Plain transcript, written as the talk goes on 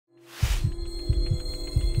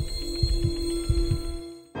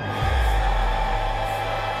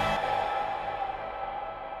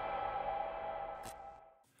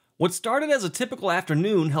What started as a typical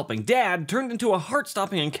afternoon helping Dad turned into a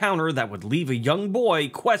heart-stopping encounter that would leave a young boy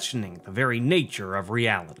questioning the very nature of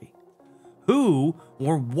reality. Who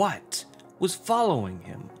or what was following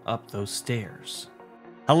him up those stairs?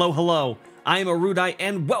 Hello, I am Erudite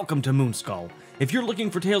and welcome to Moonskull. If you're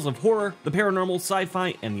looking for tales of horror, the paranormal,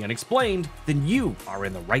 sci-fi, and the unexplained, then you are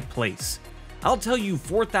in the right place. I'll tell you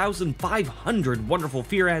 4,500 wonderful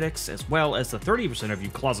fear addicts, as well as the 30% of you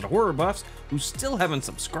closet horror buffs who still haven't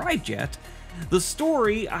subscribed yet, the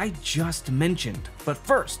story I just mentioned. But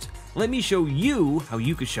first, let me show you how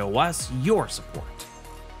you can show us your support.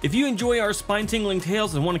 If you enjoy our spine-tingling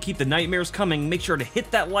tales and want to keep the nightmares coming, make sure to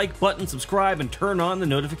hit that like button, subscribe, and turn on the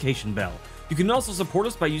notification bell. You can also support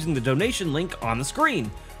us by using the donation link on the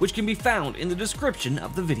screen, which can be found in the description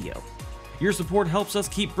of the video. Your support helps us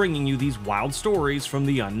keep bringing you these wild stories from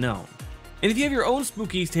the unknown. And if you have your own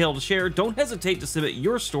spooky tale to share, don't hesitate to submit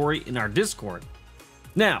your story in our Discord.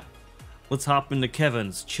 Now, let's hop into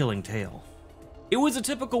Kevin's chilling tale. It was a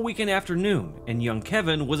typical weekend afternoon, and young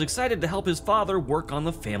Kevin was excited to help his father work on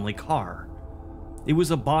the family car. It was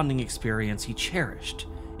a bonding experience he cherished,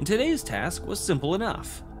 and today's task was simple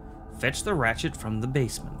enough: fetch the ratchet from the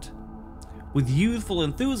basement. With youthful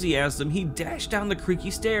enthusiasm, he dashed down the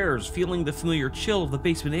creaky stairs, feeling the familiar chill of the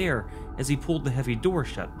basement air as he pulled the heavy door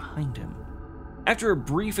shut behind him. After a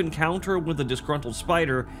brief encounter with the disgruntled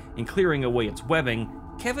spider and clearing away its webbing,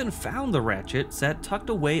 Kevin found the ratchet set tucked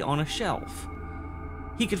away on a shelf.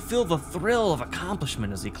 He could feel the thrill of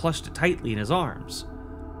accomplishment as he clutched it tightly in his arms.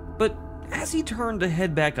 But as he turned to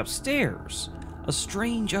head back upstairs, a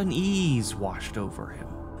strange unease washed over him.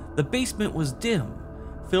 The basement was dim,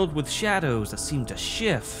 filled with shadows that seemed to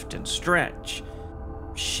shift and stretch.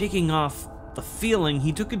 Shaking off the feeling,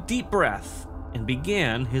 he took a deep breath and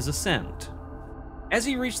began his ascent. As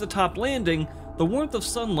he reached the top landing, the warmth of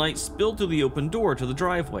sunlight spilled through the open door to the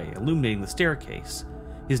driveway, illuminating the staircase.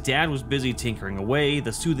 His dad was busy tinkering away,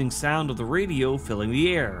 the soothing sound of the radio filling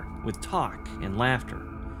the air with talk and laughter.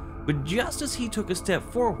 But just as he took a step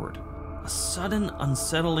forward, a sudden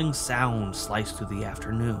unsettling sound sliced through the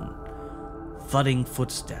afternoon. Thudding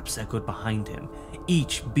footsteps echoed behind him,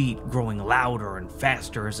 each beat growing louder and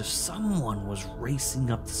faster as if someone was racing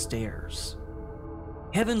up the stairs.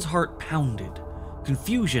 Kevin's heart pounded.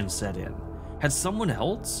 Confusion set in. Had someone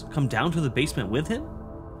else come down to the basement with him?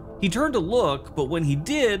 He turned to look, but when he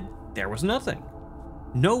did, there was nothing.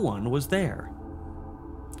 No one was there.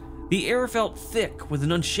 The air felt thick with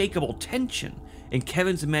an unshakable tension, and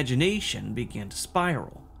Kevin's imagination began to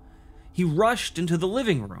spiral. He rushed into the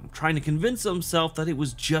living room, trying to convince himself that it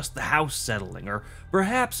was just the house settling, or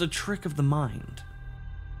perhaps a trick of the mind.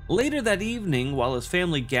 Later that evening, while his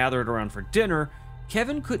family gathered around for dinner,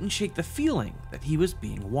 Kevin couldn't shake the feeling that he was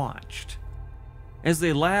being watched. As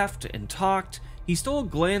they laughed and talked, he stole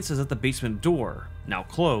glances at the basement door, now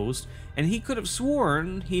closed, and he could have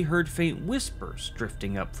sworn he heard faint whispers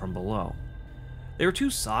drifting up from below. They were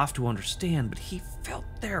too soft to understand, but he felt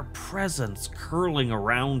their presence curling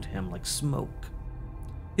around him like smoke.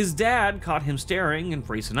 His dad caught him staring and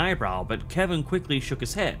raised an eyebrow, but Kevin quickly shook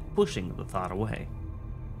his head, pushing the thought away.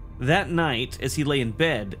 That night, as he lay in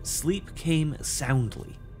bed, sleep came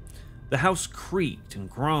soundly. The house creaked and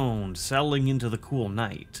groaned, settling into the cool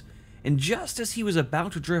night, and just as he was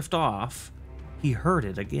about to drift off, he heard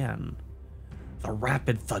it again. The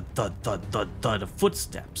rapid thud, thud, thud, thud, thud of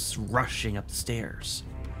footsteps rushing up the stairs.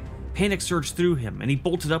 Panic surged through him, and he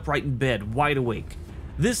bolted upright in bed, wide awake.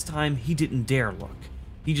 This time, he didn't dare look.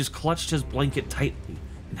 He just clutched his blanket tightly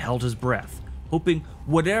and held his breath, hoping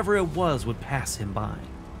whatever it was would pass him by.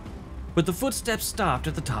 But the footsteps stopped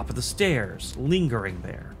at the top of the stairs, lingering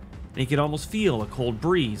there, and he could almost feel a cold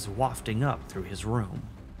breeze wafting up through his room.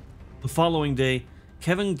 The following day,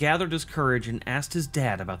 Kevin gathered his courage and asked his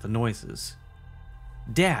dad about the noises.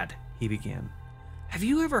 "Dad," he began, "have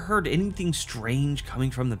you ever heard anything strange coming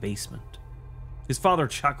from the basement?" His father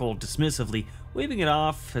chuckled dismissively, waving it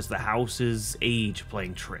off as the house's age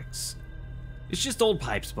playing tricks. "It's just old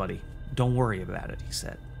pipes, buddy. Don't worry about it," he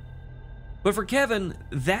said. But for Kevin,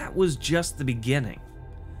 that was just the beginning.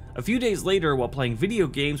 A few days later, while playing video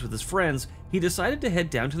games with his friends, he decided to head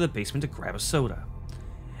down to the basement to grab a soda.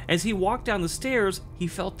 As he walked down the stairs, he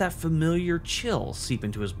felt that familiar chill seep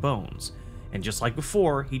into his bones. And just like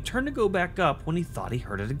before, he turned to go back up when he thought he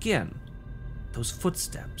heard it again. Those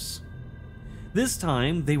footsteps. This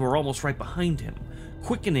time, they were almost right behind him,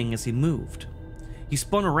 quickening as he moved. He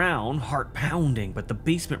spun around, heart pounding, but the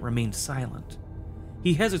basement remained silent.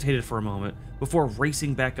 He hesitated for a moment before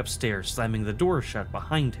racing back upstairs, slamming the door shut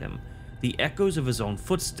behind him, the echoes of his own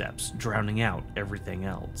footsteps drowning out everything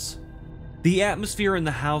else. The atmosphere in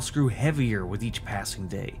the house grew heavier with each passing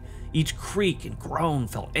day. Each creak and groan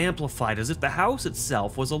felt amplified as if the house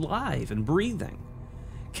itself was alive and breathing.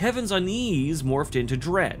 Kevin's unease morphed into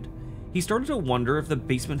dread. He started to wonder if the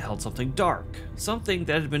basement held something dark, something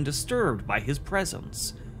that had been disturbed by his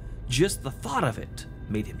presence. Just the thought of it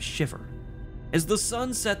made him shiver. As the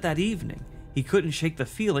sun set that evening, he couldn't shake the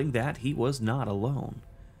feeling that he was not alone.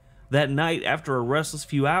 That night, after a restless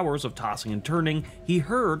few hours of tossing and turning, he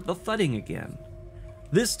heard the thudding again.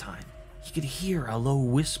 This time, he could hear a low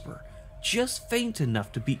whisper, just faint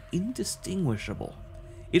enough to be indistinguishable.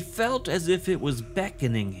 It felt as if it was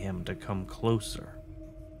beckoning him to come closer.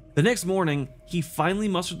 The next morning, he finally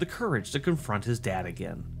mustered the courage to confront his dad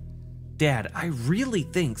again. "Dad, I really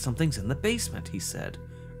think something's in the basement," he said,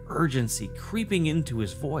 urgency creeping into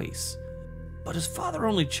his voice. But his father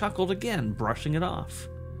only chuckled again, brushing it off.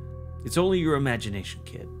 "It's only your imagination,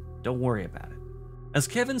 kid. Don't worry about it." As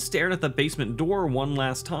Kevin stared at the basement door one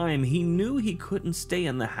last time, he knew he couldn't stay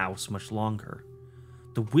in the house much longer.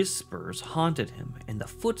 The whispers haunted him, and the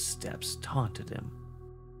footsteps taunted him.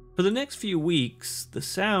 For the next few weeks, the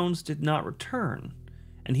sounds did not return,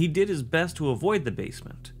 and he did his best to avoid the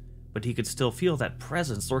basement, but he could still feel that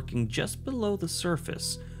presence lurking just below the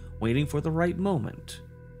surface, waiting for the right moment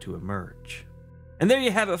to emerge. And there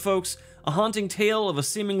you have it, folks, a haunting tale of a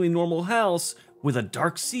seemingly normal house with a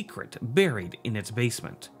dark secret buried in its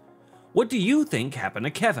basement. What do you think happened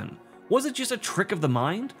to Kevin? Was it just a trick of the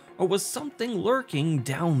mind, or was something lurking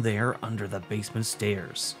down there under the basement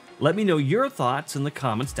stairs? Let me know your thoughts in the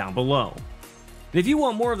comments down below. And if you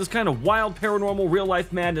want more of this kind of wild paranormal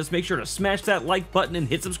real-life madness, make sure to smash that like button and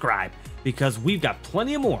hit subscribe, because we've got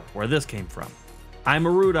plenty of more where this came from. I'm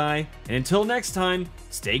Erudai, and until next time,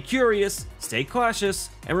 stay curious, stay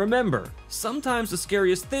cautious, and remember, sometimes the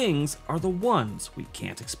scariest things are the ones we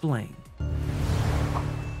can't explain.